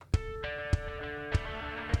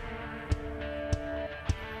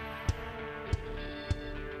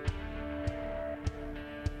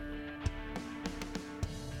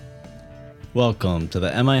Welcome to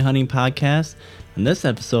the MI Hunting Podcast. In this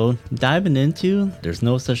episode, diving into there's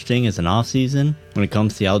no such thing as an off season when it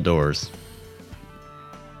comes to the outdoors.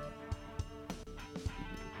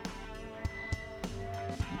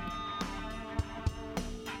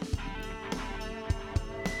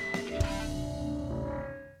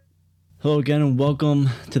 Hello again and welcome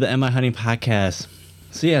to the MI Hunting Podcast.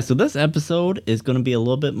 So this episode is going to be a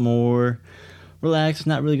little bit more relaxed,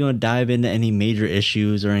 not really going to dive into any major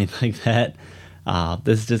issues or anything like that.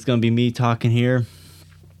 This is just going to be me talking here.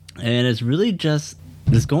 And it's really just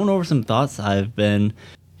going over some thoughts I've been,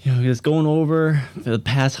 just going over for the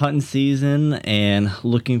past hunting season and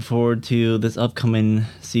looking forward to this upcoming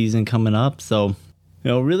season coming up. So,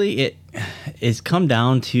 really it's come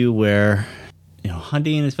down to where,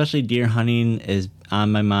 hunting, especially deer hunting, is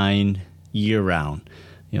on my mind year round.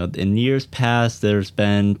 In years past, there's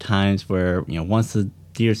been times where, once the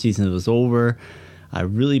deer season was over, I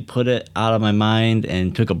really put it out of my mind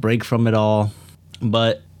and took a break from it all.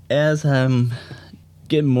 But as I'm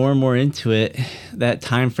getting more and more into it, that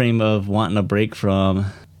time frame of wanting a break from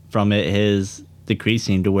it is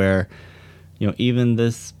decreasing to where, even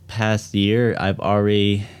this past year, I've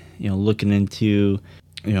already, looking into,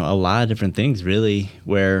 a lot of different things really,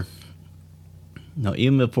 where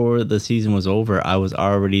even before the season was over, I was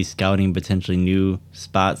already scouting potentially new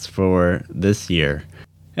spots for this year.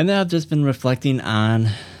 And then I've just been reflecting on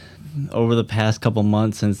over the past couple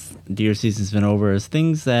months since deer season's been over is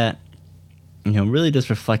things that, really just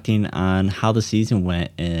reflecting on how the season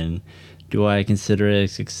went and do I consider it a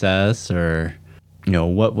success or,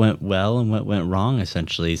 what went well and what went wrong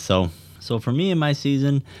essentially. So for me in my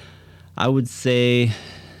season, I would say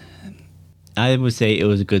it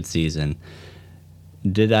was a good season.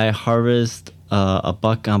 Did I harvest a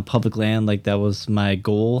buck on public land like that was my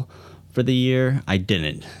goal for the year? I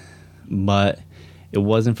didn't. But it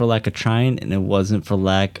wasn't for lack of trying, and it wasn't for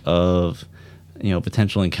lack of,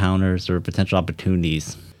 potential encounters or potential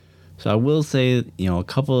opportunities. So I will say, a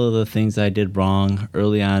couple of the things I did wrong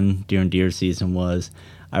early on during deer season was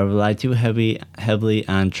I relied too heavily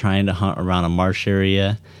on trying to hunt around a marsh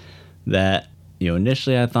area that,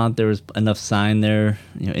 initially I thought there was enough sign there,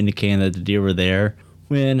 indicating that the deer were there,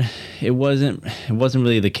 when it wasn't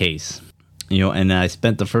really the case. And I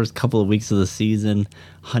spent the first couple of weeks of the season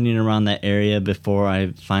hunting around that area before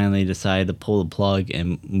I finally decided to pull the plug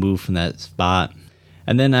and move from that spot.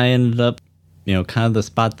 And then I ended up, kind of the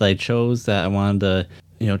spot that I chose that I wanted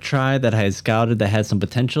to, try, that I had scouted, that had some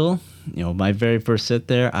potential. My very first sit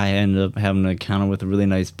there, I ended up having an encounter with a really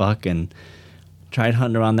nice buck and tried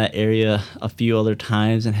hunting around that area a few other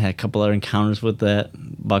times and had a couple other encounters with that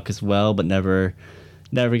buck as well, but never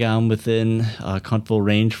got him within comfortable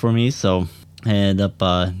range for me. So I ended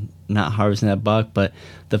up not harvesting that buck. But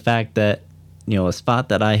the fact that, a spot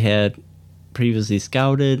that I had previously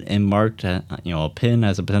scouted and marked, a pin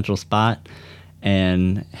as a potential spot,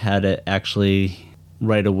 and had it actually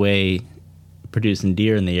right away producing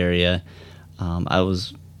deer in the area, I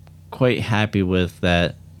was quite happy with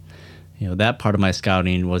that. That part of my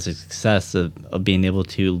scouting was a success of being able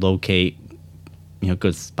to locate,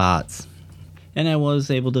 good spots. And I was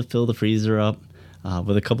able to fill the freezer up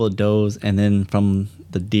with a couple of does, and then from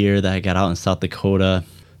the deer that I got out in South Dakota.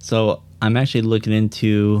 So I'm actually looking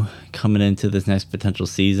into coming into this next potential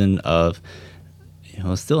season of,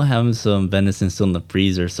 still having some venison still in the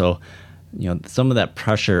freezer. So, some of that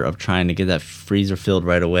pressure of trying to get that freezer filled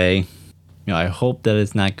right away, I hope that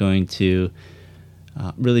it's not going to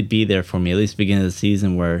really be there for me, at least beginning of the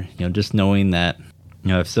season, where, just knowing that,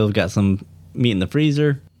 I've still got some meat in the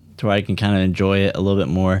freezer to where I can kind of enjoy it a little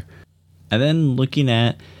bit more. And then looking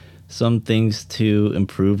at some things to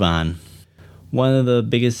improve on. One of the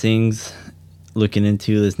biggest things looking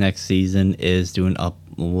into this next season is doing a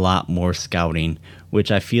lot more scouting,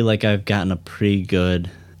 which I feel like I've gotten a pretty good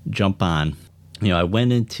jump on. I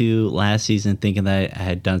went into last season thinking that I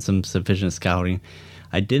had done some sufficient scouting.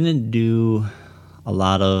 I didn't do a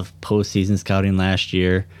lot of postseason scouting last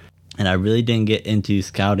year, and I really didn't get into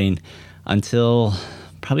scouting until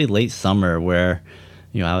probably late summer, where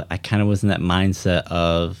I kind of was in that mindset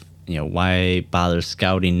of why bother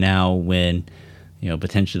scouting now when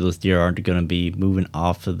potentially those deer aren't going to be moving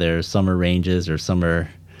off of their summer ranges or summer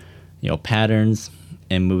patterns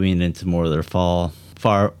and moving into more of their fall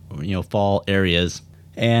areas.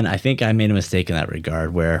 And I think I made a mistake in that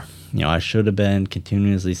regard, where I should have been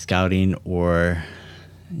continuously scouting or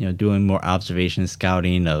doing more observation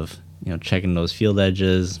scouting of checking those field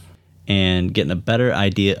edges and getting a better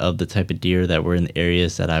idea of the type of deer that were in the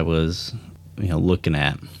areas that I was looking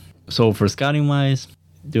at. So for scouting wise,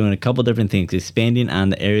 doing a couple different things, expanding on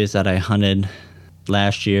the areas that I hunted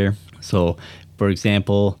last year. So, for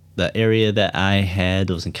example, the area that I had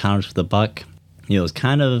those encounters with the buck, it was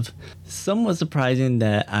kind of somewhat surprising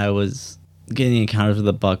that I was getting encounters with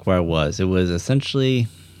the buck where I was. It was essentially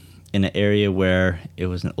in an area where it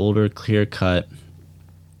was an older clear cut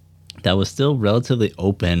that was still relatively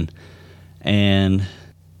open, and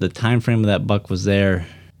the time frame of that buck was there,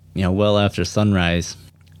 well after sunrise.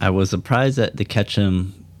 I was surprised to catch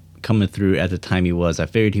him coming through at the time he was. I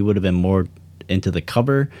figured he would have been more into the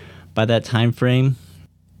cover by that time frame,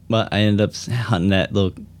 but I ended up hunting that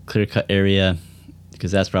little clear cut area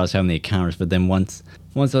because that's where I was having the encounters. But then once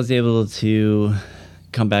I was able to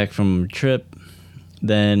come back from a trip,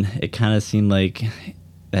 then it kind of seemed like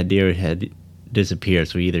that deer had disappeared.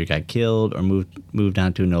 So he either got killed or moved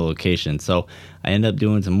on to another location. So I ended up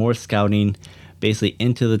doing some more scouting, basically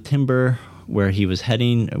into the timber where he was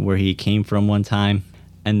heading, where he came from one time,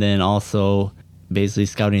 and then also basically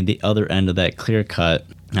scouting the other end of that clear cut.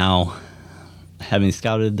 Now, having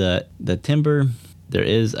scouted the timber, there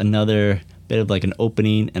is another bit of like an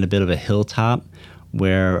opening and a bit of a hilltop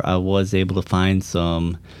where I was able to find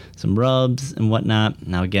some rubs and whatnot.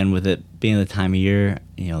 Now again, with it being the time of year,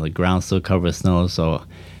 the ground's still covered with snow, so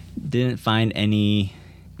didn't find any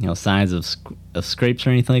signs of scrapes or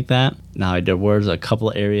anything like that. Now there was a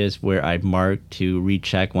couple areas where I marked to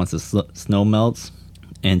recheck once the snow melts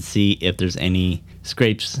and see if there's any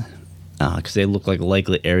scrapes, because they look like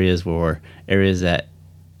likely areas that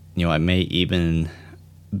I may even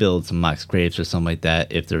build some mock scrapes or something like that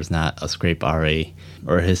if there's not a scrape already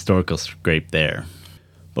or a historical scrape there.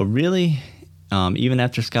 But really, even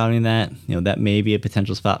after scouting that, that may be a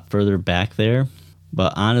potential spot further back there.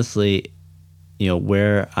 But honestly,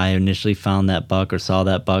 where I initially found that buck or saw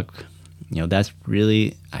that buck, that's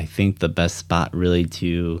really, I think, the best spot really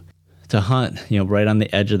to hunt, right on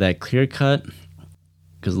the edge of that clear cut.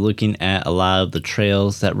 Because looking at a lot of the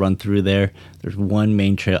trails that run through there, there's one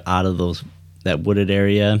main trail out of that wooded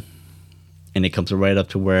area, and it comes right up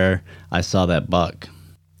to where I saw that buck.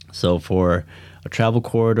 So for a travel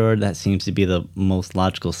corridor, that seems to be the most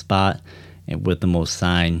logical spot and with the most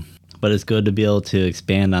sign. But it's good to be able to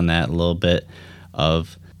expand on that a little bit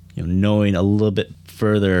of knowing a little bit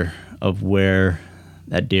further of where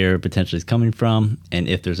that deer potentially is coming from and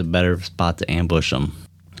if there's a better spot to ambush them.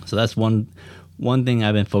 So that's one thing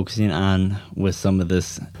I've been focusing on with some of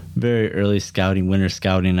this very early scouting, winter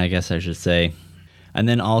scouting, I guess I should say. And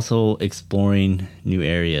then also exploring new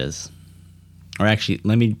areas. Or actually,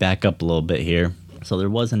 let me back up a little bit here. So there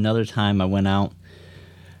was another time I went out.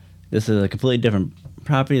 This is a completely different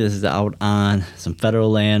property. This is out on some federal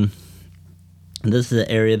land. And this is an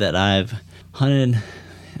area that I've hunted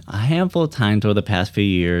a handful of times over the past few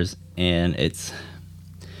years, and it's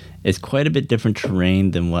quite a bit different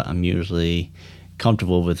terrain than what I'm usually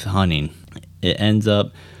comfortable with hunting. It ends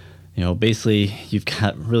up, basically you've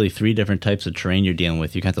got really three different types of terrain you're dealing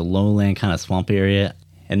with. You got the lowland kind of swamp area,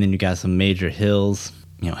 and then you got some major hills,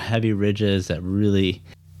 heavy ridges that really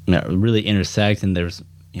intersect, and there's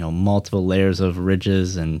multiple layers of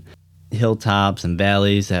ridges and hilltops and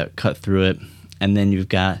valleys that cut through it. And then you've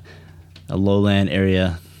got a lowland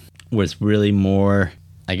area where it's really more,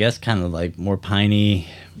 I guess, kind of like more piney,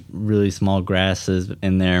 really small grasses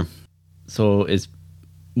in there. So it's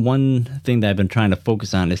one thing that I've been trying to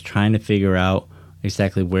focus on is trying to figure out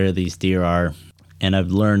exactly where these deer are. And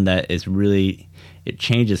I've learned that it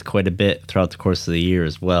changes quite a bit throughout the course of the year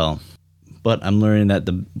as well. But I'm learning that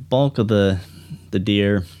the bulk of the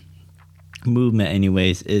deer movement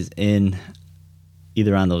anyways is in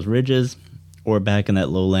either on those ridges or back in that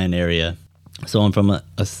lowland area. So I'm from a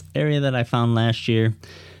area that I found last year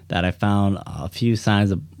that I found a few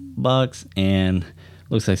signs of bucks and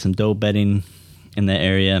looks like some doe bedding in that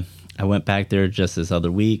area. I went back there just this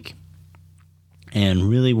other week and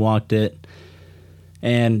really walked it,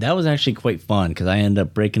 and that was actually quite fun because I ended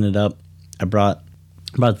up breaking it up. I brought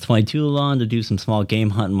the 22 along to do some small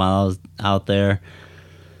game hunting while I was out there.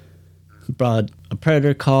 Brought a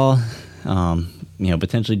predator call,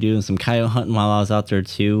 potentially doing some coyote hunting while I was out there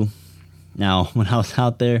too. Now, when I was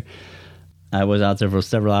out there, I was out there for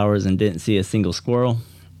several hours and didn't see a single squirrel.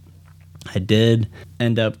 I did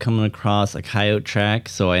end up coming across a coyote track,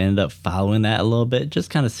 so I ended up following that a little bit, just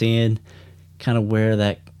kind of seeing kind of where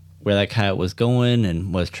that coyote was going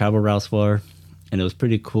and what his travel routes were. And it was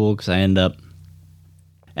pretty cool because I ended up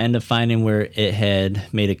finding where it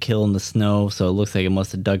had made a kill in the snow, so it looks like it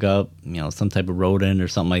must have dug up, some type of rodent or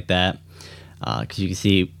something like that. Because you can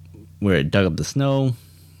see where it dug up the snow,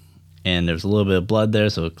 and there's a little bit of blood there,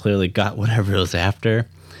 so it clearly got whatever it was after.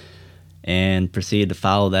 And proceeded to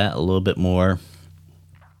follow that a little bit more.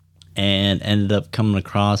 and ended up coming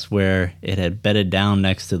across where it had bedded down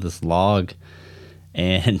next to this log.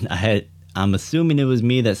 And I'm assuming it was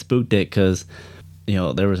me that spooked it, because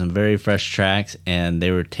there were some very fresh tracks and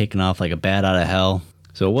they were taking off like a bat out of hell.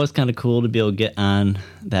 So it was kind of cool to be able to get on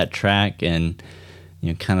that track and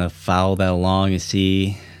kind of follow that along and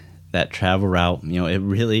see that travel route.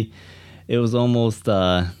 It was almost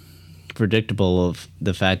predictable of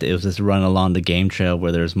the fact that it was just run along the game trail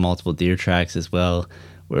where there's multiple deer tracks as well,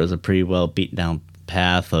 where it was a pretty well beaten down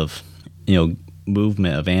path of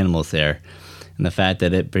movement of animals there, and the fact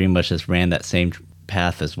that it pretty much just ran that same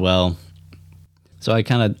path as well. So I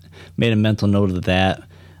kind of made a mental note of that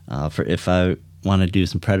for if I want to do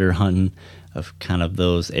some predator hunting of kind of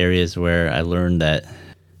those areas where I learned that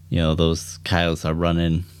those coyotes are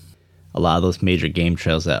running a lot of those major game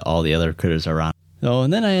trails that all the other critters are on. So,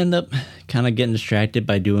 and then I end up kind of getting distracted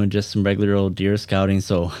by doing just some regular old deer scouting.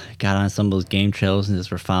 So I got on some of those game trails and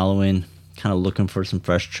just were following, kind of looking for some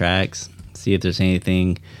fresh tracks, see if there's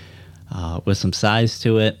anything with some size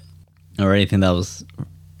to it or anything that was,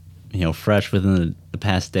 fresh within the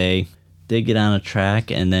past day. Did get on a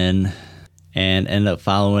track and ended up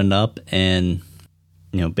following up and,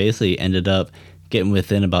 basically ended up getting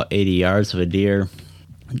within about 80 yards of a deer,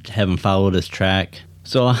 having followed his track.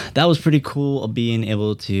 So that was pretty cool of being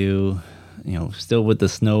able to, still with the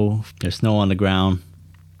snow, there's snow on the ground,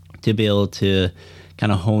 to be able to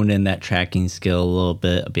kind of hone in that tracking skill a little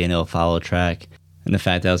bit of being able to follow a track. And the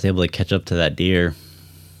fact that I was able to catch up to that deer,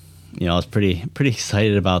 I was pretty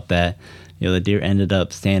excited about that. The deer ended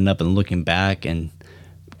up standing up and looking back and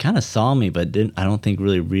kind of saw me, but I don't think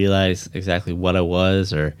really realize exactly what I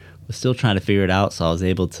was, or was still trying to figure it out. So I was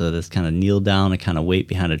able to just kind of kneel down and kind of wait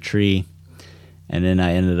behind a tree. And then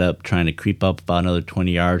I ended up trying to creep up about another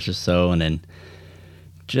 20 yards or so, and then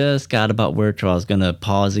just got about where I was going to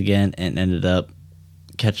pause again and ended up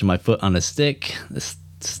catching my foot on a stick. The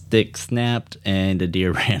stick snapped and the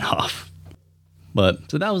deer ran off.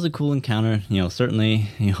 So that was a cool encounter. Certainly,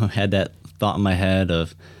 had that thought in my head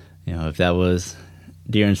of, if that was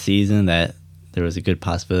deer in season, that there was a good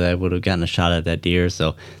possibility I would have gotten a shot at that deer.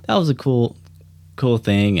 So that was a cool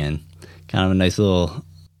thing and kind of a nice little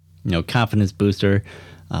confidence booster,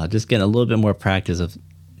 just getting a little bit more practice of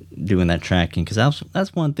doing that tracking, because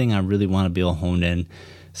that's one thing I really want to be able to hone in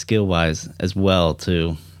skill wise as well,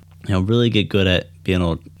 to really get good at being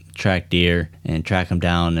able to track deer and track them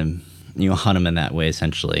down and hunt them in that way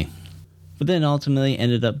essentially. But then ultimately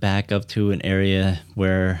ended up back up to an area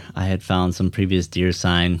where I had found some previous deer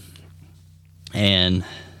sign and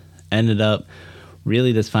ended up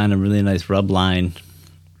really just finding a really nice rub line.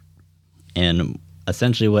 And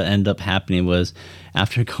essentially what ended up happening was,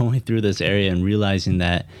 after going through this area and realizing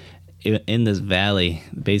that in this valley,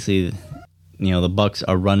 basically, the bucks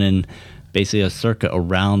are running basically a circuit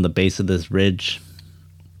around the base of this ridge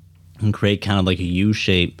and create kind of like a U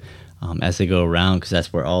shape as they go around, because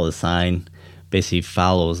that's where all the sign basically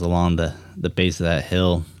follows along the base of that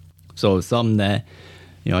hill. So it's something that,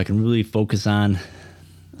 I can really focus on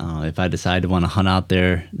if I decide to want to hunt out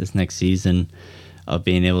there this next season, of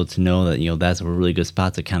being able to know that, that's a really good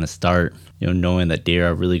spot to kind of start, knowing that deer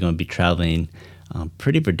are really going to be traveling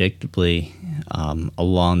pretty predictably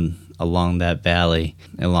along that valley,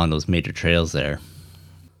 along those major trails there.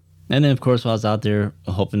 And then, of course, while I was out there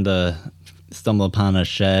hoping to stumble upon a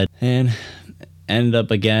shed, and ended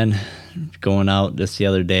up again going out just the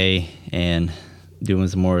other day and doing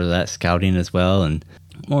some more of that scouting as well, and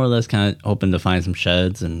more or less kind of hoping to find some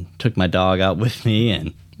sheds, and took my dog out with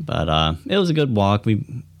me, but it was a good walk.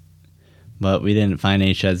 But we didn't find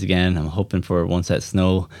any sheds again. I'm hoping for, once that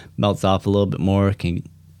snow melts off a little bit more, can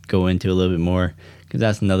go into a little bit more, because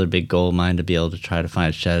that's another big goal of mine, to be able to try to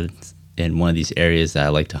find sheds in one of these areas that I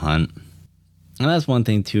like to hunt. And that's one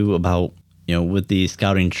thing too about, with these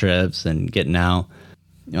scouting trips and getting out,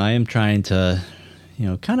 I am trying to,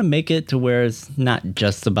 kind of make it to where it's not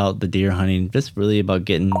just about the deer hunting, just really about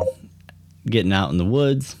getting out in the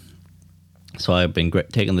woods. So I've been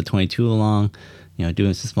taking the 22 along,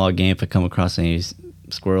 doing some small game if I come across any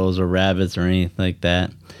squirrels or rabbits or anything like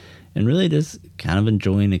that, and really just kind of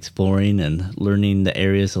enjoying exploring and learning the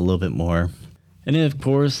areas a little bit more. And then, of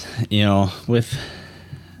course, with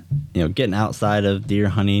getting outside of deer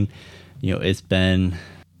hunting, it's been,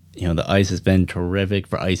 the ice has been terrific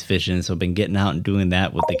for ice fishing. So I've been getting out and doing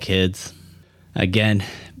that with the kids. Again,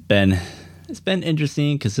 it's been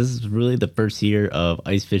interesting, because this is really the first year of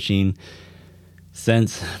ice fishing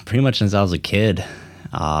pretty much since I was a kid.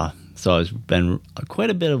 So it's been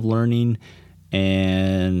quite a bit of learning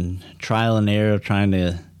and trial and error, trying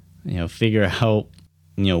to, figure out,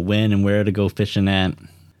 when and where to go fishing at.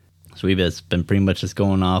 So we've just been pretty much just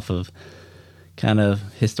going off of kind of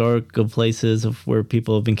historical places of where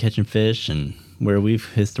people have been catching fish and where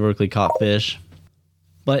we've historically caught fish.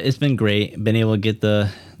 But it's been great. Been able to get the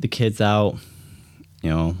kids out.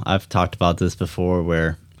 I've talked about this before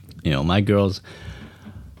where, my girls,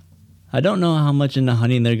 I don't know how much into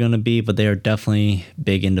hunting they're going to be, but they are definitely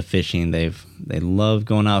big into fishing. They love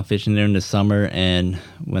going out fishing during the summer, and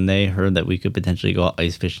when they heard that we could potentially go out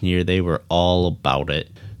ice fishing here, they were all about it.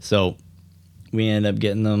 So we ended up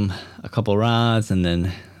getting them a couple rods, and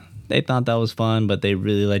then they thought that was fun, but they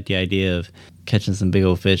really liked the idea of catching some big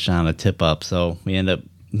old fish on a tip-up. So we ended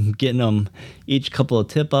up getting them each couple of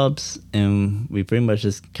tip-ups, and we pretty much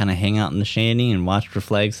just kind of hang out in the shanty and watch for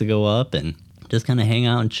flags to go up and just kind of hang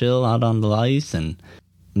out and chill out on the ice. And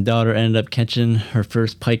daughter ended up catching her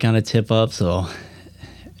first pike on a tip-up, so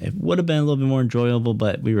it would have been a little bit more enjoyable,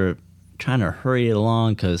 but we were trying to hurry it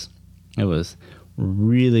along because it was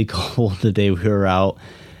really cold the day we were out,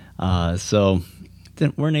 so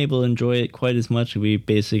weren't able to enjoy it quite as much. We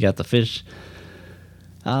basically got the fish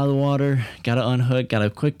out of the water, got it unhooked, got a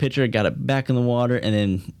quick picture, got it back in the water, and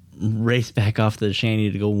then raced back off to the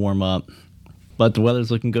shanty to go warm up. But the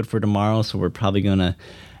weather's looking good for tomorrow, so we're probably gonna,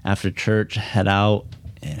 after church, head out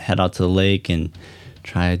to the lake and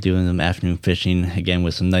try doing some afternoon fishing again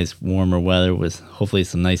with some nice warmer weather, with hopefully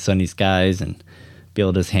some nice sunny skies, and be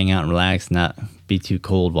able to just hang out and relax, not be too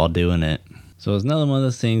cold while doing it. So it's another one of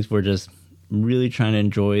those things we're just really trying to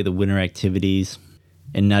enjoy the winter activities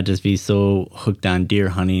and not just be so hooked on deer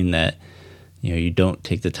hunting that you don't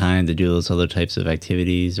take the time to do those other types of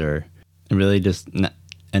activities, or really just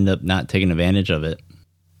end up not taking advantage of it.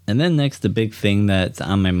 And then next, the big thing that's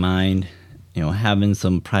on my mind, having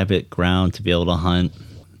some private ground to be able to hunt.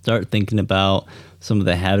 Start thinking about some of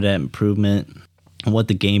the habitat improvement and what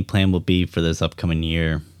the game plan will be for this upcoming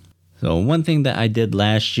year. So one thing that I did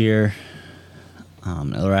last year,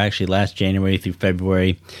 or actually last January through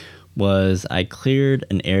February, was I cleared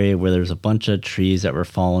an area where there's a bunch of trees that were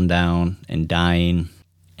falling down and dying,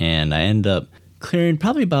 and I ended up clearing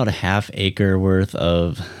probably about a half acre worth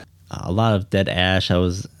of a lot of dead ash that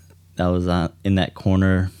was in that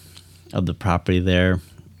corner of the property there,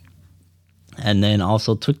 and then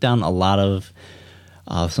also took down a lot of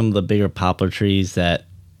some of the bigger poplar trees that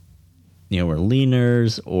were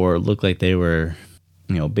leaners or looked like they were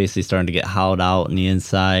basically starting to get hollowed out on the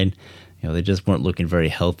inside. They just weren't looking very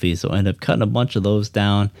healthy, so I ended up cutting a bunch of those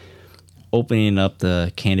down, opening up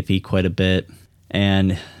the canopy quite a bit,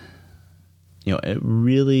 and it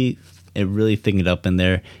really thickened up in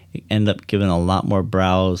there. It ended up giving a lot more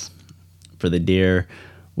browse for the deer,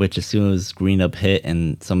 which as soon as green up hit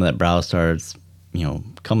and some of that browse starts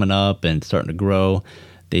coming up and starting to grow,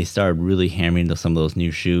 they started really hammering into some of those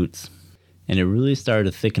new shoots, and it really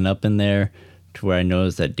started to thicken up in there to where I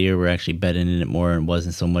noticed that deer were actually bedding in it more and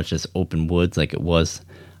wasn't so much as open woods like it was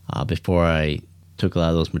before I took a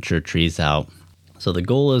lot of those mature trees out. So the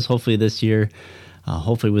goal is hopefully this year,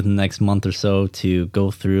 hopefully within the next month or so, to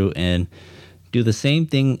go through and do the same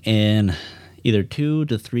thing in either 2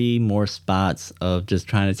 to 3 more spots of just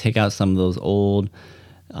trying to take out some of those old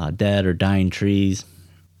dead or dying trees,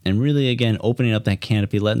 and really again opening up that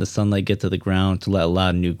canopy, letting the sunlight get to the ground to let a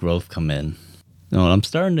lot of new growth come in. I'm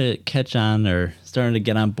starting to catch on, or starting to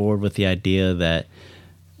get on board with the idea that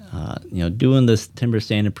doing this timber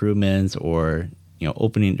stand improvements, or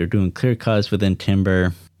opening or doing clear cuts within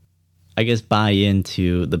timber, I guess buy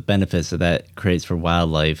into the benefits that that creates for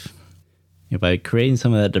wildlife. By creating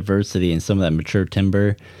some of that diversity and some of that mature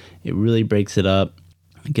timber, it really breaks it up.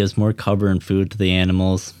 It gives more cover and food to the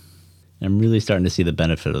animals. I'm really starting to see the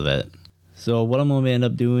benefit of it. So what I'm going to end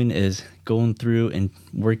up doing is going through and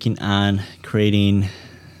working on creating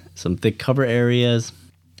some thick cover areas,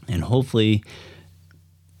 and hopefully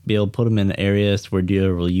be able to put them in areas where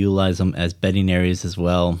deer will utilize them as bedding areas as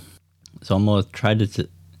well. So I'm going to try to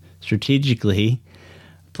strategically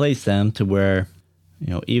place them to where,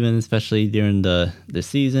 even especially during the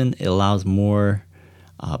season, it allows more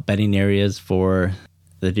bedding areas for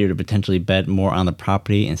the deer to potentially bed more on the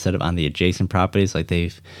property instead of on the adjacent properties like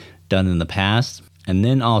they've done in the past. And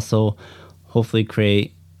then also hopefully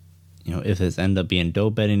create, if this end up being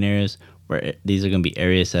doe bedding areas, where these are going to be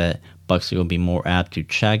areas that bucks are going to be more apt to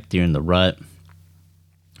check during the rut.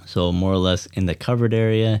 So more or less in the covered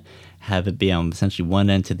area, have it be on essentially one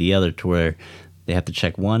end to the other, to where they have to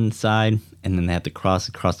check one side and then they have to cross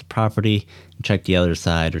across the property and check the other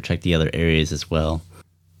side, or check the other areas as well.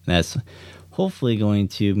 And that's hopefully going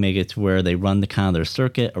to make it to where they run the kind of their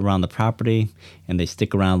circuit around the property and they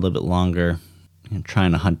stick around a little bit longer and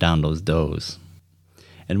trying to hunt down those does.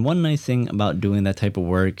 And one nice thing about doing that type of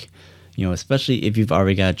work Especially if you've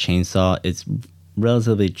already got a chainsaw, it's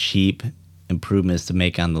relatively cheap improvements to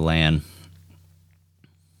make on the land.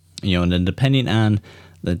 And then depending on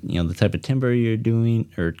the type of timber you're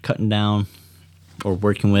doing or cutting down or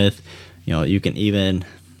working with, you can even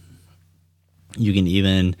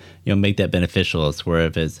make that beneficial. It's where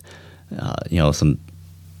if it's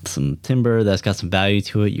some timber that's got some value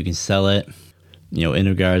to it, you can sell it, in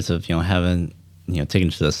regards of having taken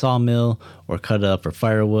it to the sawmill or cut it up for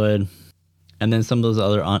firewood. And then some of those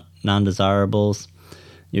other non-desirables,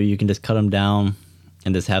 you can just cut them down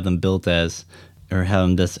and just have them built as, or have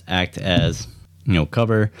them just act as,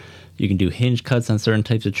 cover. You can do hinge cuts on certain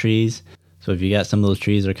types of trees. So if you got some of those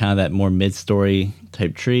trees that are kind of that more mid-story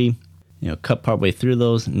type tree, cut partway through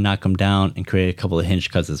those, knock them down, and create a couple of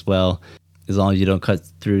hinge cuts as well. As long as you don't cut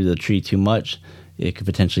through the tree too much, it could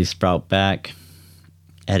potentially sprout back,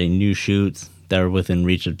 adding new shoots that are within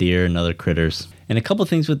reach of deer and other critters. And a couple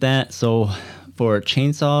things with that. So for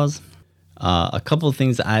chainsaws, a couple of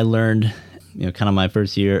things that I learned, kind of my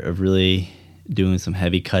first year of really doing some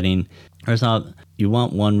heavy cutting. First off, you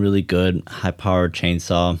want one really good high-powered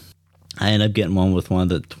chainsaw. I ended up getting one with one of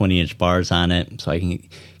the 20-inch bars on it, so I can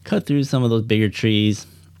cut through some of those bigger trees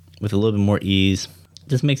with a little bit more ease.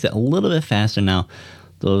 Just makes it a little bit faster. Now,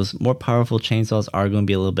 those more powerful chainsaws are going to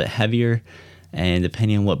be a little bit heavier, and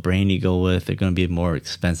depending on what brand you go with, they're going to be more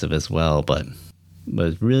expensive as well. But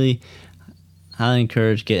really, highly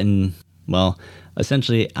encourage getting,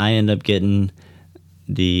 essentially, I end up getting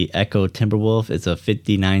the Echo Timberwolf. It's a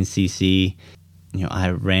 59cc. I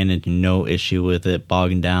ran into no issue with it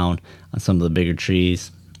bogging down on some of the bigger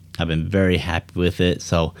trees. I've been very happy with it.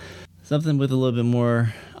 So something with a little bit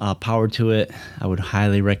more power to it, I would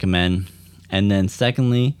highly recommend. And then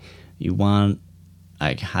secondly,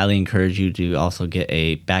 I highly encourage you to also get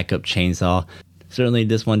a backup chainsaw. Certainly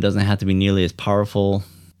this one doesn't have to be nearly as powerful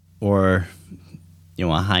or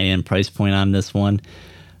a high-end price point on this one.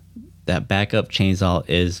 That backup chainsaw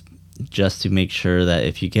is just to make sure that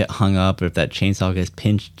if you get hung up or if that chainsaw gets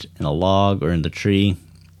pinched in a log or in the tree,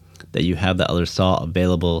 that you have that other saw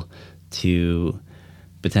available to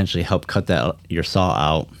potentially help cut your saw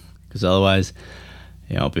out. Because otherwise,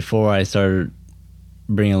 before I started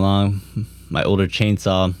bringing along my older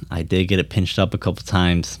chainsaw, I did get it pinched up a couple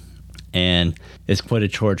times, and it's quite a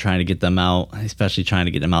chore trying to get them out, especially trying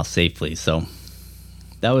to get them out safely. So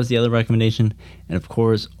that was the other recommendation. And of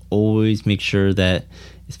course, always make sure that,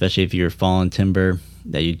 especially if you're falling timber,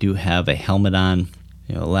 that you do have a helmet on.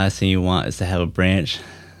 The last thing you want is to have a branch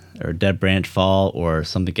or a dead branch fall or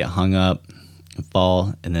something get hung up and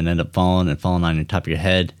fall and then end up falling on your top of your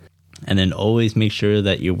head. And then always make sure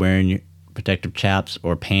that you're wearing your protective chaps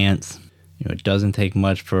or pants. It doesn't take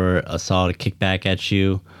much for a saw to kick back at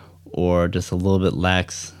you or just a little bit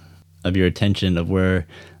lax of your attention of where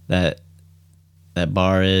that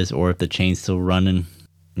bar is, or if the chain's still running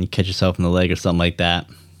and you catch yourself in the leg or something like that.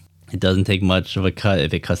 It doesn't take much of a cut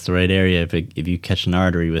if it cuts the right area. If you catch an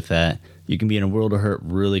artery with that, you can be in a world of hurt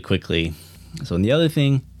really quickly. So, and the other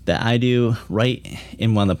thing that I do, right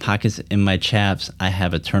in one of the pockets in my chaps, I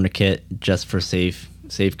have a tourniquet just for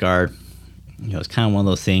safeguard. It's kind of one of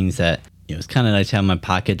those things that, it's kind of nice to have in my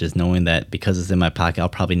pocket, just knowing that because it's in my pocket, I'll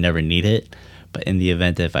probably never need it. But in the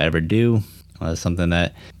event that if I ever do, it's something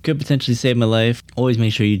that could potentially save my life. Always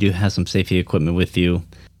make sure you do have some safety equipment with you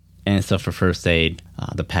and stuff for first aid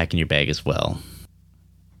to pack in your bag as well.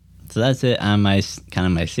 So that's it on my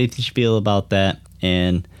safety spiel about that,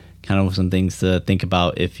 and kind of some things to think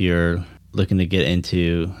about if you're looking to get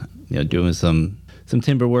into doing some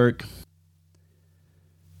timber work.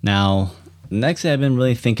 Now, next I've been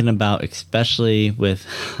really thinking about, especially with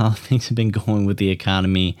how things have been going with the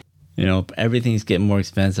economy. Everything's getting more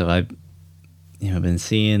expensive. I've been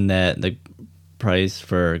seeing that the price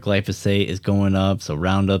for glyphosate is going up, so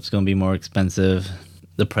Roundup's going to be more expensive.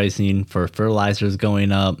 The pricing for fertilizer is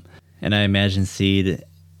going up, and I imagine seed,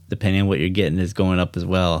 depending on what you're getting, is going up as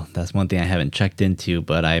well. That's one thing I haven't checked into,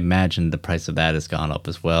 but I imagine the price of that has gone up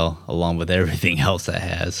as well, along with everything else that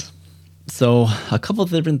has. So a couple of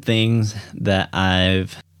different things that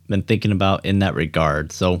I've been thinking about in that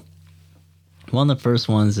regard. So one of the first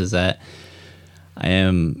ones is that I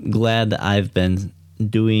am glad that I've been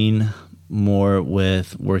doing more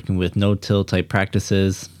with working with no-till type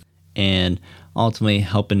practices and ultimately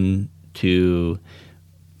helping to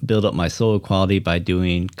build up my soil quality by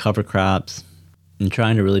doing cover crops and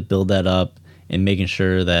trying to really build that up and making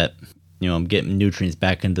sure that I'm getting nutrients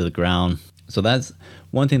back into the ground. So that's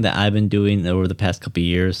one thing that I've been doing over the past couple of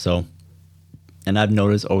years. So, and I've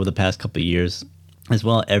noticed over the past couple of years as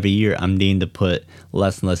well, every year I'm needing to put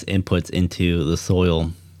less and less inputs into the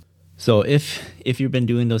soil. So if you've been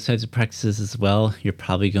doing those types of practices as well, you're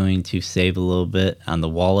probably going to save a little bit on the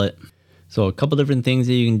wallet. So a couple different things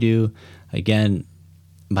that you can do. Again,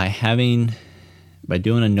 by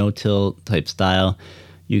doing a no-till type style,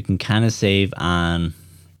 you can kind of save on,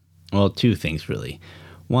 well, two things really.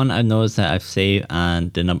 One, I've noticed that I've saved on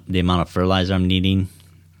the amount of fertilizer I'm needing.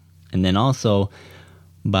 And then also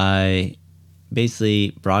by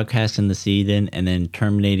basically broadcasting the seed in and then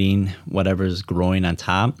terminating whatever's growing on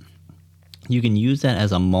top, you can use that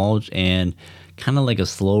as a mulch and kind of like a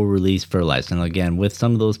slow release fertilizer. And again, with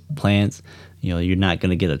some of those plants, you're not going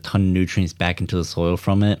to get a ton of nutrients back into the soil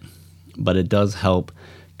from it, but it does help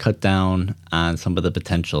cut down on some of the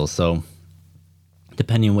potential. So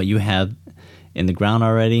depending on what you have in the ground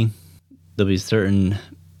already, there'll be certain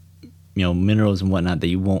minerals and whatnot that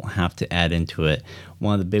you won't have to add into it.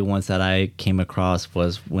 One of the big ones that I came across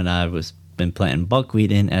was when I was been planting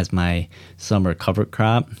buckwheat in as my summer cover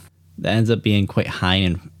crop. That ends up being quite high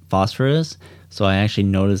in phosphorus. So I actually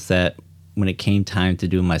noticed that when it came time to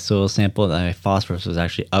do my soil sample, that my phosphorus was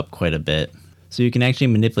actually up quite a bit. So you can actually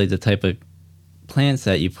manipulate the type of plants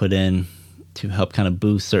that you put in to help kind of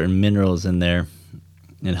boost certain minerals in there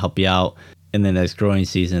and help you out in the next growing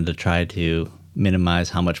season to try to minimize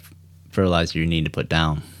how much fertilizer you need to put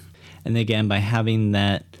down. And again, by having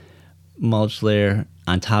that mulch layer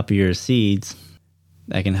on top of your seeds,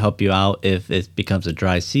 that can help you out if it becomes a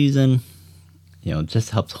dry season. It just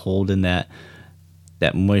helps hold in that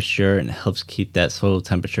moisture and helps keep that soil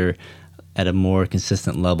temperature at a more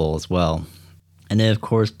consistent level as well. And then of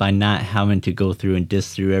course, by not having to go through and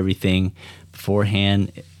disc through everything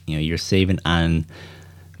beforehand, you're saving on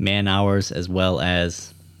man hours as well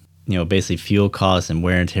as basically fuel costs and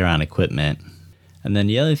wear and tear on equipment. And then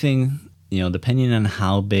the other thing, depending on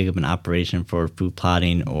how big of an operation for food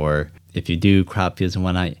plotting, or if you do crop fields and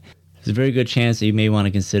whatnot, there's a very good chance that you may want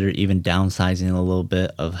to consider even downsizing a little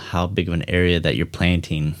bit of how big of an area that you're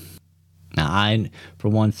planting. Now, I, for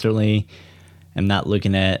one, certainly am not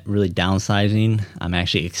looking at really downsizing. I'm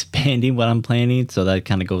actually expanding what I'm planting, so that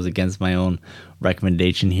kind of goes against my own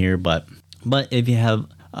recommendation here. But if you have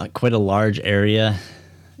quite a large area,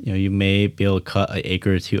 you may be able to cut an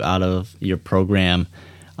acre or two out of your program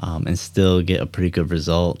and still get a pretty good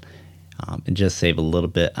result. And just save a little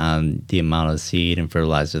bit on the amount of seed and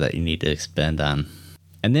fertilizer that you need to expend on.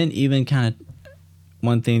 And then even kind of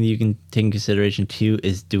one thing that you can take in consideration too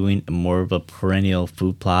is doing more of a perennial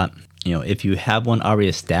food plot. If you have one already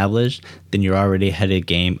established, then you're already ahead of the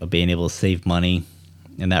game of being able to save money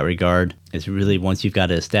in that regard. It's really, once you've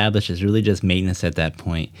got it established, it's really just maintenance at that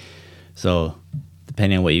point. So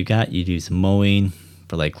depending on what you got, you do some mowing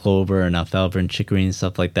for like clover and alfalfa and chicory and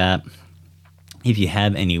stuff like that. If you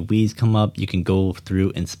have any weeds come up, you can go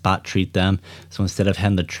through and spot treat them. So instead of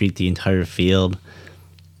having to treat the entire field,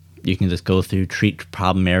 you can just go through, treat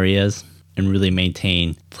problem areas, and really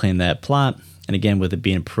plan that plot. And again, with it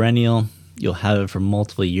being perennial, you'll have it for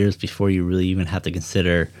multiple years before you really even have to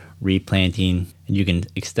consider replanting. And you can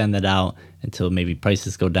extend that out until maybe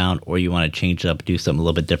prices go down, or you want to change it up, do something a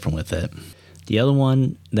little bit different with it. The other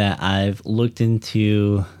one that I've looked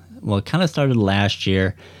into, well, it kind of started last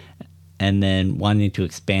year, and then wanting to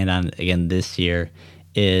expand on it again this year,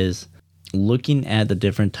 is looking at the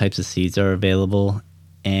different types of seeds that are available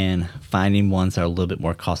and finding ones that are a little bit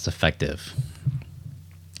more cost effective.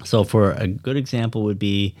 So for a good example would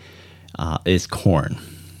be is corn.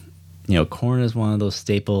 Corn is one of those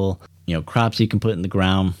staple crops you can put in the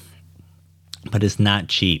ground, but it's not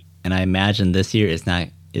cheap. And I imagine this year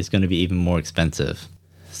it's going to be even more expensive.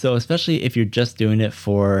 So especially if you're just doing it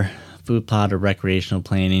for food plot or recreational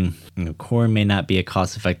planting, corn may not be a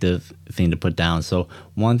cost-effective thing to put down. So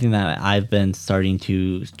one thing that I've been starting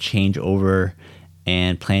to change over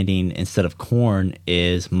and planting instead of corn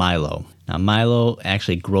is milo. Now milo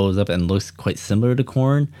actually grows up and looks quite similar to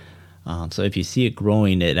corn. So if you see it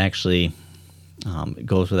growing, it actually it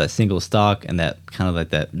goes with that single stalk and that kind of like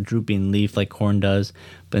that drooping leaf like corn does.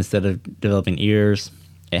 But instead of developing ears,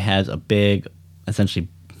 it has a big, essentially,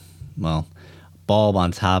 bulb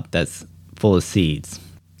on top that's full of seeds.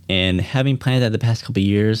 And having planted that the past couple of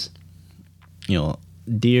years,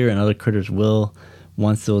 deer and other critters will,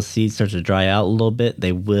 once those seeds start to dry out a little bit,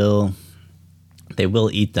 they will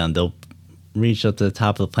eat them. They'll reach up to the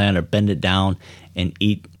top of the plant or bend it down and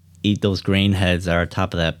eat those grain heads that are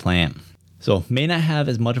top of that plant. So may not have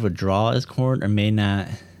as much of a draw as corn, or may not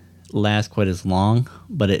last quite as long,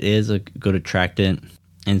 but it is a good attractant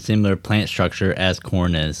and similar plant structure as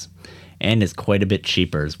corn is. And it's quite a bit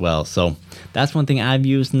cheaper as well. So that's one thing I've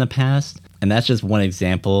used in the past. And that's just one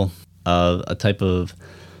example of a type of,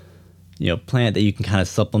 plant that you can kind of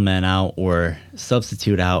supplement out or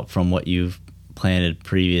substitute out from what you've planted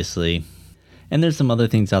previously. And there's some other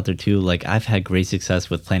things out there too. Like I've had great success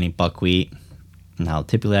with planting buckwheat. Now,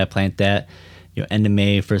 typically I plant that, end of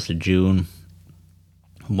May, 1st of June.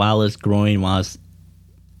 While it's growing, while it's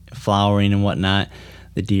flowering and whatnot,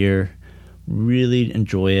 the deer really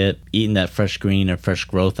enjoy it, eating that fresh green or fresh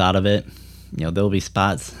growth out of it. There'll be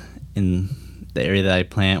spots in the area that I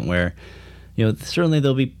plant where, certainly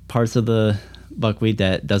there'll be parts of the buckwheat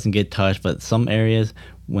that doesn't get touched, but some areas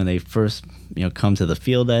when they first, come to the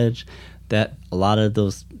field edge, that a lot of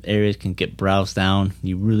those areas can get browsed down.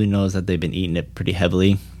 You really notice that they've been eating it pretty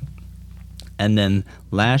heavily. And then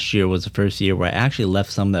last year was the first year where I actually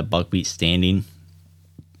left some of that buckwheat standing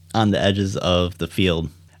on the edges of the field.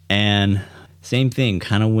 And same thing,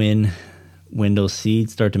 kind of when those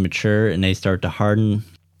seeds start to mature and they start to harden,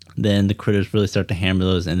 then the critters really start to hammer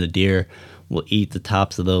those, and the deer will eat the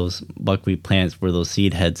tops of those buckwheat plants where those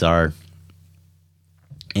seed heads are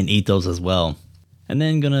and eat those as well. And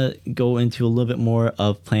then gonna go into a little bit more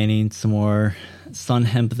of planting some more sun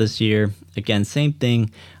hemp this year. Again, same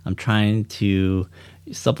thing. I'm trying to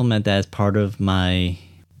supplement that as part of my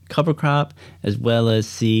cover crop, as well as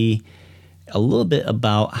see a little bit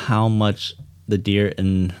about how much the deer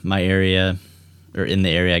in my area, or in the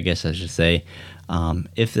area, I guess I should say,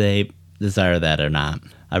 if they desire that or not.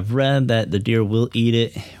 I've read that the deer will eat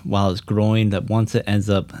it while it's growing, that once it ends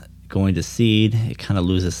up going to seed, it kind of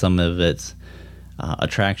loses some of its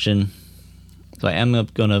attraction. So I am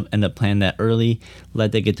going to end up planting that early,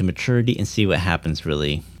 let that get to maturity, and see what happens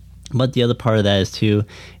really. But the other part of that is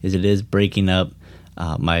it is breaking up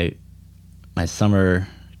my summer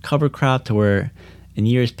cover crop to where in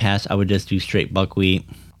years past I would just do straight buckwheat.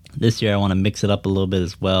 This year I want to mix it up a little bit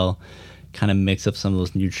as well, kind of mix up some of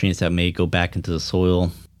those nutrients that may go back into the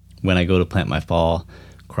soil when I go to plant my fall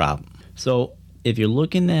crop. So if you're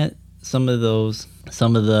looking at some of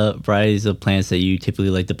the varieties of plants that you typically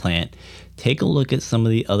like to plant, take a look at some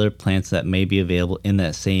of the other plants that may be available in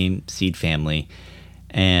that same seed family.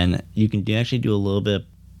 And you can actually do a little bit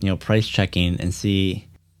of, price checking and see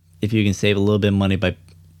if you can save a little bit of money by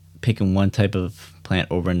picking one type of plant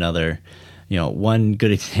over another. One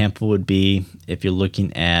good example would be if you're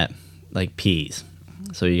looking at like peas.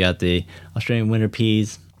 So you got the Australian winter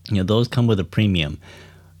peas, those come with a premium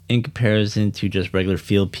in comparison to just regular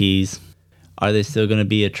field peas. Are they still going to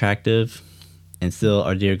be attractive and still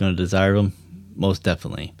are deer going to desire them? Most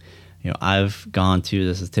definitely. I've gone to,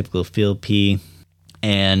 this is typical field pea,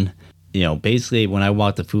 and basically when I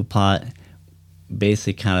walk the food plot,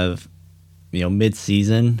 basically kind of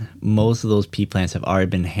mid-season, most of those pea plants have already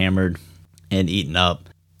been hammered and eaten up.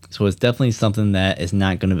 So it's definitely something that is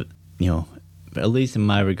not going to, at least in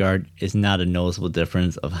my regard, is not a noticeable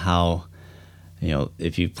difference of how,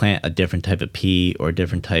 if you plant a different type of pea or a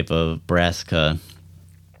different type of brassica,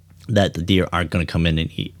 that the deer aren't going to come in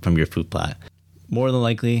and eat from your food plot. More than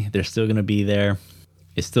likely, they're still going to be there.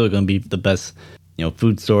 It's still going to be the best,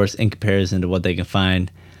 food source in comparison to what they can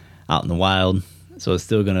find out in the wild. So it's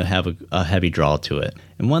still going to have a heavy draw to it.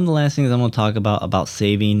 And one of the last things I'm going to talk about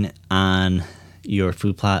saving on your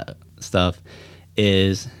food plot stuff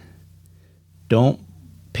is don't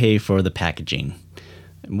pay for the packaging.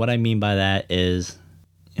 And what I mean by that is,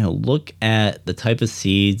 look at the type of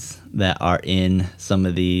seeds that are in some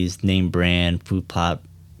of these name brand food plot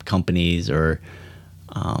companies or,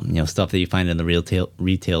 stuff that you find in the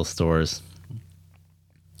retail stores.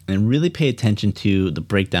 And really pay attention to the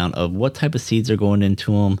breakdown of what type of seeds are going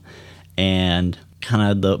into them and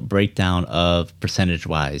kind of the breakdown of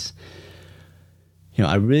percentage-wise.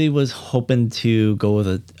 I really was hoping to go with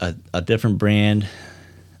a different brand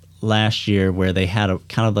last year where they had a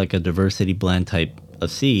kind of like a diversity blend type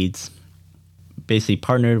of seeds. Basically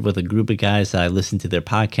partnered with a group of guys that I listened to their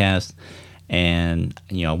podcast, and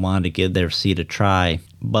I wanted to give their seed a try.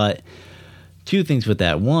 But two things with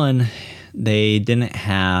that. One, they didn't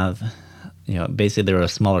have, basically they were a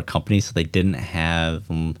smaller company, so they didn't have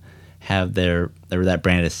that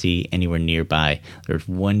brand of seed anywhere nearby. There's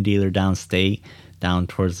one dealer downstate, down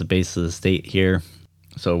towards the base of the state here.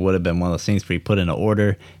 So it would have been one of those things where you put in an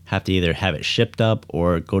order, have to either have it shipped up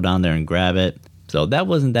or go down there and grab it. So that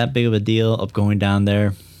wasn't that big of a deal of going down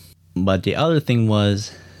there. But the other thing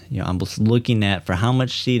was, I was looking at for how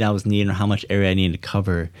much seed I was needing or how much area I needed to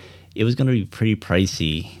cover, it was going to be pretty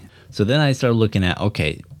pricey. So then I started looking at,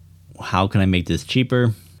 okay, how can I make this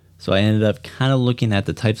cheaper? So I ended up kind of looking at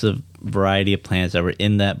the types of variety of plants that were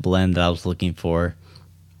in that blend that I was looking for,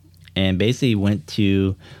 and basically went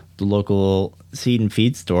to the local seed and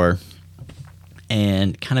feed store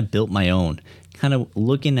and kind of built my own, kind of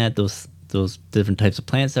looking at those those different types of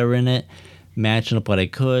plants that were in it, matching up what I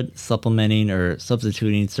could, supplementing or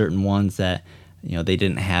substituting certain ones that, they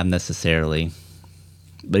didn't have necessarily.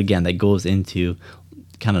 But again, that goes into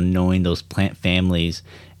kind of knowing those plant families,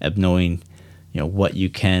 of knowing, what you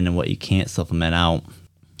can and what you can't supplement out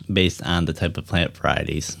based on the type of plant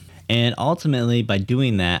varieties. And ultimately, by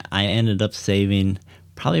doing that, I ended up saving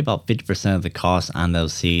probably about 50% of the cost on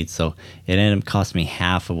those seeds. So it ended up costing me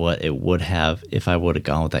half of what it would have if I would have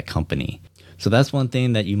gone with that company. So that's one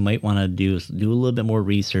thing that you might want to do, is do a little bit more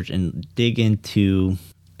research and dig into,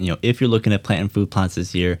 if you're looking at planting food plots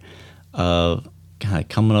this year, of kind of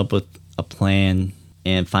coming up with a plan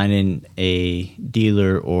and finding a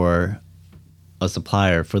dealer or a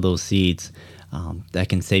supplier for those seeds that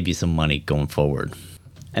can save you some money going forward.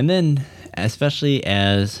 And then, especially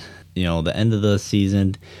as the end of the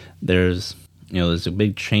season, there's a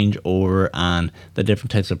big changeover on the different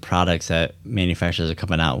types of products that manufacturers are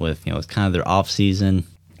coming out with. It's kind of their off season.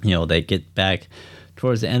 They get back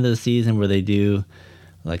towards the end of the season where they do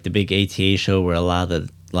like the big ATA show, where a lot of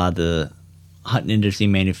the hunting industry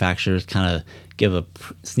manufacturers kind of give a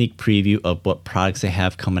sneak preview of what products they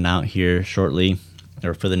have coming out here shortly,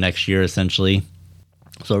 or for the next year essentially.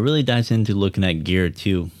 So it really dives into looking at gear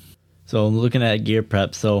too. So I'm looking at gear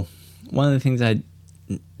prep. So one of the things I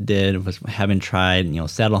did was, having tried,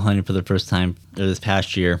 saddle hunting for the first time this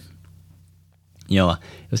past year, it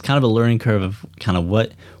was kind of a learning curve of kind of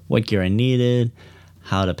what gear I needed,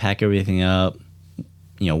 how to pack everything up,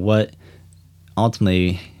 what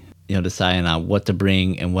ultimately, deciding on what to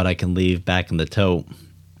bring and what I can leave back in the tote.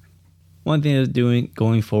 One thing I was doing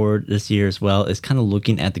going forward this year as well is kind of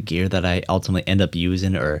looking at the gear that I ultimately end up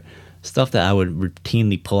using, or stuff that I would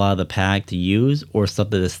routinely pull out of the pack to use, or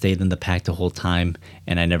stuff that has stayed in the pack the whole time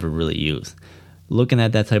and I never really use. Looking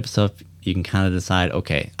at that type of stuff, you can kind of decide,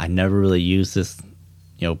 okay, I never really use this,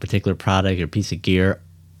 particular product or piece of gear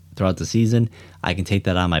throughout the season. I can take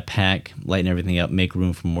that out of my pack, lighten everything up, make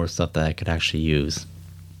room for more stuff that I could actually use.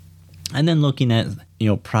 And then looking at,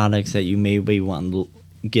 products that you maybe want to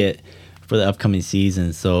get for the upcoming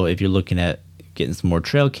season. So if you're looking at getting some more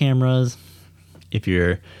trail cameras, if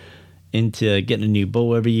you're into getting a new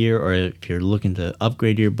bow every year, or if you're looking to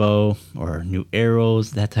upgrade your bow or new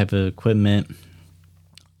arrows, that type of equipment.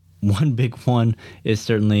 One big one is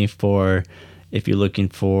certainly for if you're looking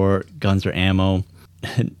for guns or ammo.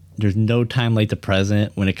 There's no time like the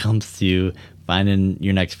present when it comes to finding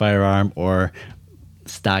your next firearm or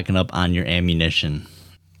stocking up on your ammunition.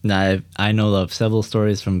 Now, I know of several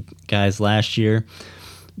stories from guys last year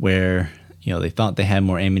where, they thought they had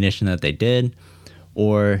more ammunition than they did,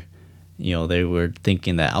 or, they were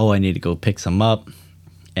thinking that, I need to go pick some up,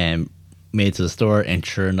 and made it to the store, and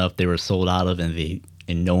sure enough, they were sold out of, and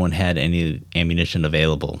no one had any ammunition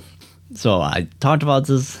available. So I talked about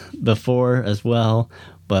this before as well,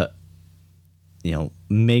 but,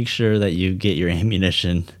 make sure that you get your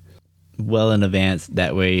ammunition well in advance.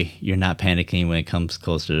 That way you're not panicking when it comes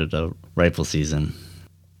closer to the rifle season.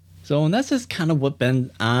 So, and that's just kind of what's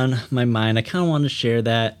been on my mind. I kind of want to share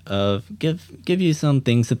that, of give you some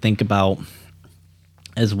things to think about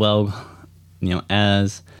as well.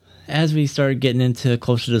 As we start getting into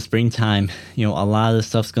closer to springtime, a lot of the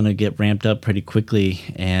stuff's going to get ramped up pretty quickly,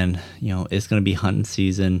 and it's going to be hunting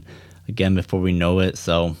season again before we know it.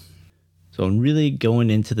 So I'm really going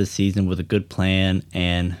into the season with a good plan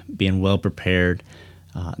and being well prepared.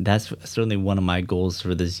 That's certainly one of my goals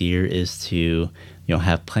for this year, is to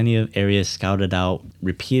have plenty of areas scouted out,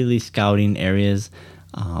 repeatedly scouting areas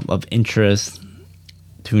of interest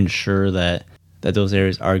to ensure that those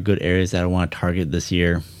areas are good areas that I want to target this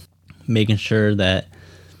year. Making sure that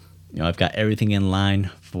I've got everything in line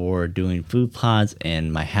for doing food plots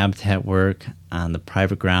and my habitat work on the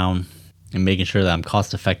private ground, and making sure that I'm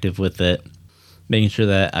cost effective with it, making sure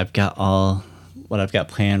that I've got all what I've got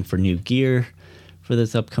planned for new gear for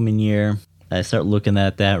this upcoming year. I start looking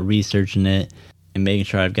at that, researching it, and making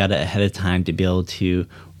sure I've got it ahead of time to be able to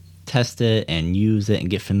test it and use it and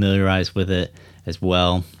get familiarized with it as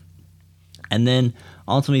well. And then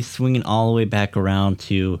ultimately swinging all the way back around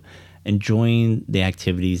to enjoying the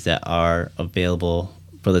activities that are available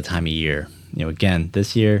for the time of year. Again,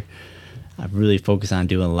 this year, I've really focused on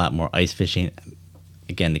doing a lot more ice fishing.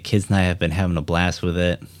 Again, the kids and I have been having a blast with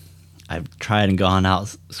it. I've tried and gone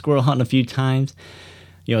out squirrel hunting a few times.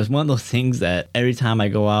 It's one of those things that every time I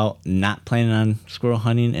go out not planning on squirrel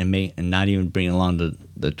hunting and not even bringing along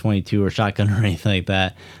the 22 or shotgun or anything like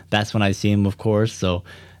that, that's when I see them, of course. So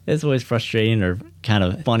it's always frustrating or kind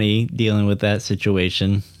of funny dealing with that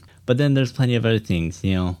situation. But then there's plenty of other things,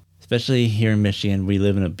 especially here in Michigan. We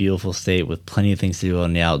live in a beautiful state with plenty of things to do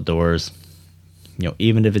in the outdoors.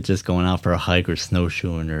 even if it's just going out for a hike or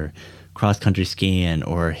snowshoeing or cross country skiing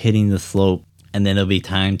or hitting the slope. And then it'll be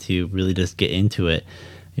time to really just get into it.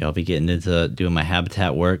 I'll be getting into doing my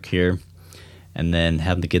habitat work here, and then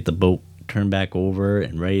having to get the boat turned back over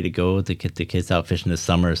and ready to go to get the kids out fishing this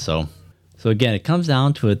summer. So again, it comes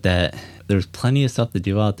down to it that there's plenty of stuff to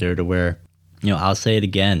do out there to where, I'll say it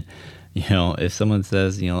again, if someone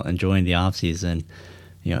says, enjoying the off season,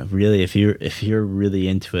 really, if you're really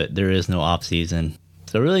into it, there is no off season.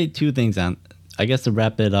 So really 2 things I guess to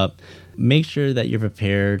wrap it up, make sure that you're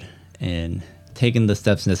prepared and taking the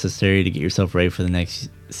steps necessary to get yourself ready for the next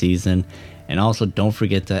season. And also don't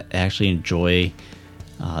forget to actually enjoy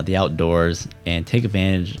the outdoors and take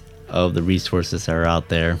advantage of the resources that are out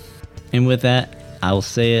there. And with that, I will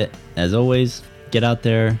say it as always, get out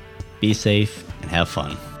there, be safe, and have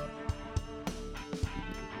fun.